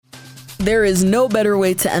there is no better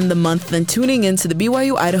way to end the month than tuning into the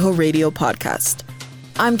BYU Idaho Radio podcast.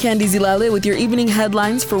 I'm Candy Zilale with your evening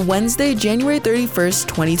headlines for Wednesday, January 31st,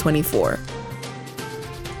 2024.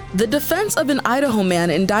 The defense of an Idaho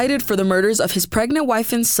man indicted for the murders of his pregnant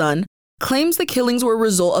wife and son claims the killings were a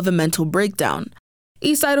result of a mental breakdown.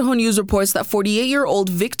 East Idaho News reports that 48-year-old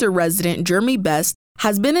Victor resident Jeremy Best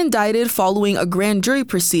has been indicted following a grand jury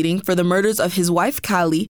proceeding for the murders of his wife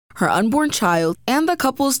Callie, her unborn child, and the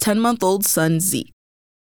couple's 10-month-old son Zeke.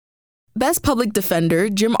 Best public defender,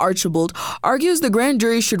 Jim Archibald, argues the grand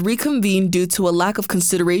jury should reconvene due to a lack of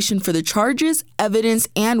consideration for the charges, evidence,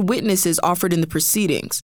 and witnesses offered in the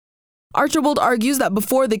proceedings. Archibald argues that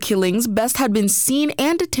before the killings, Best had been seen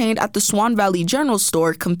and detained at the Swan Valley General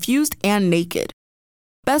Store confused and naked.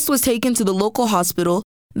 Best was taken to the local hospital,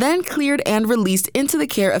 then cleared and released into the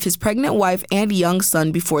care of his pregnant wife and young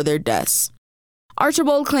son before their deaths.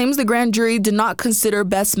 Archibald claims the grand jury did not consider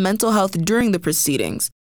Best's mental health during the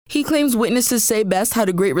proceedings. He claims witnesses say Best had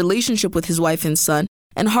a great relationship with his wife and son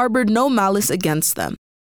and harbored no malice against them.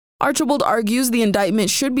 Archibald argues the indictment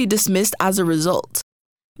should be dismissed as a result.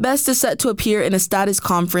 Best is set to appear in a status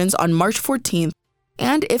conference on March 14th,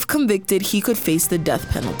 and if convicted, he could face the death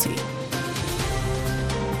penalty.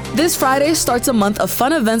 This Friday starts a month of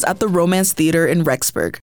fun events at the Romance Theater in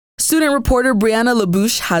Rexburg. Student reporter Breanna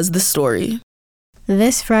Labouche has the story.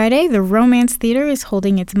 This Friday, the Romance Theater is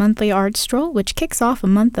holding its monthly art stroll, which kicks off a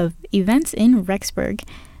month of events in Rexburg.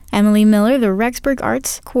 Emily Miller, the Rexburg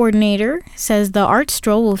Arts Coordinator, says the art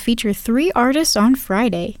stroll will feature 3 artists on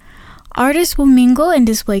Friday. Artists will mingle and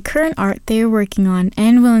display current art they are working on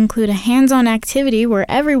and will include a hands-on activity where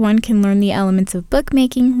everyone can learn the elements of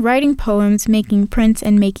bookmaking, writing poems, making prints,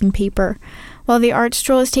 and making paper. While the art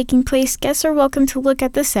stroll is taking place, guests are welcome to look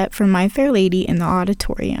at the set from My Fair Lady in the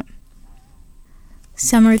auditorium.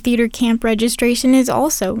 Summer theater camp registration is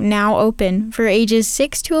also now open. For ages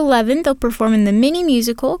 6 to 11, they'll perform in the mini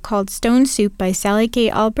musical called Stone Soup by Sally K.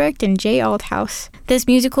 Albrecht and Jay Althouse. This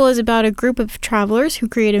musical is about a group of travelers who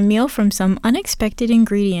create a meal from some unexpected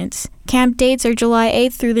ingredients. Camp dates are July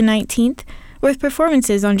 8th through the 19th, with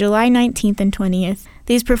performances on July 19th and 20th.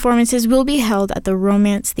 These performances will be held at the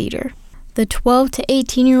Romance Theater. The 12 to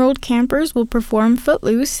 18-year-old campers will perform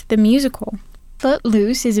Footloose, the musical.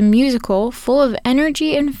 Footloose is a musical full of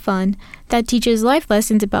energy and fun that teaches life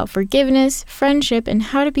lessons about forgiveness, friendship, and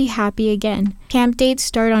how to be happy again. Camp dates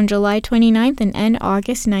start on July 29th and end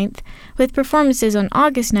August 9th, with performances on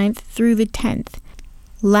August 9th through the 10th.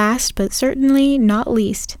 Last but certainly not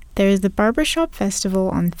least, there is the Barbershop Festival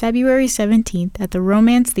on February 17th at the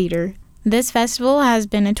Romance Theater. This festival has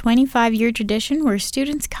been a 25-year tradition where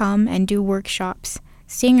students come and do workshops.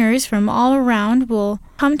 Singers from all around will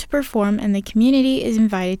come to perform, and the community is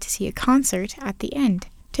invited to see a concert at the end.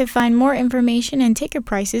 To find more information and ticket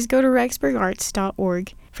prices, go to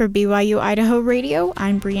rexburgarts.org. For BYU Idaho Radio,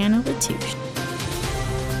 I'm Breanna Labouche.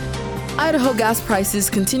 Idaho gas prices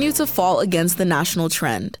continue to fall against the national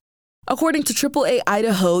trend. According to AAA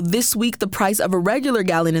Idaho, this week the price of a regular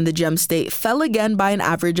gallon in the Gem State fell again by an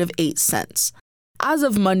average of 8 cents. As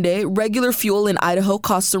of Monday, regular fuel in Idaho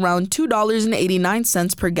costs around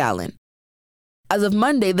 $2.89 per gallon. As of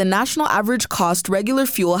Monday, the national average cost regular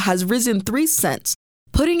fuel has risen 3 cents,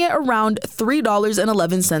 putting it around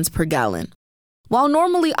 $3.11 per gallon. While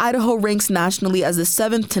normally Idaho ranks nationally as the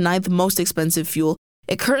 7th to 9th most expensive fuel,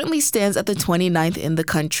 it currently stands at the 29th in the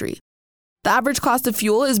country. The average cost of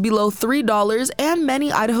fuel is below $3, and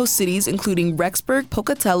many Idaho cities, including Rexburg,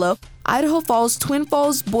 Pocatello, Idaho Falls, Twin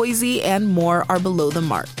Falls, Boise, and more, are below the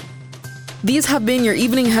mark. These have been your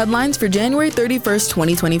evening headlines for January 31st,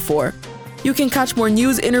 2024. You can catch more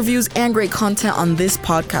news, interviews, and great content on this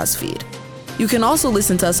podcast feed. You can also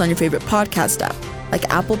listen to us on your favorite podcast app,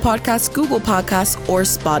 like Apple Podcasts, Google Podcasts, or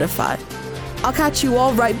Spotify. I'll catch you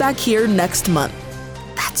all right back here next month.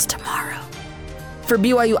 That's tomorrow. For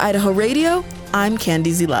BYU Idaho Radio, I'm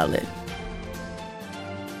Candy Zilale.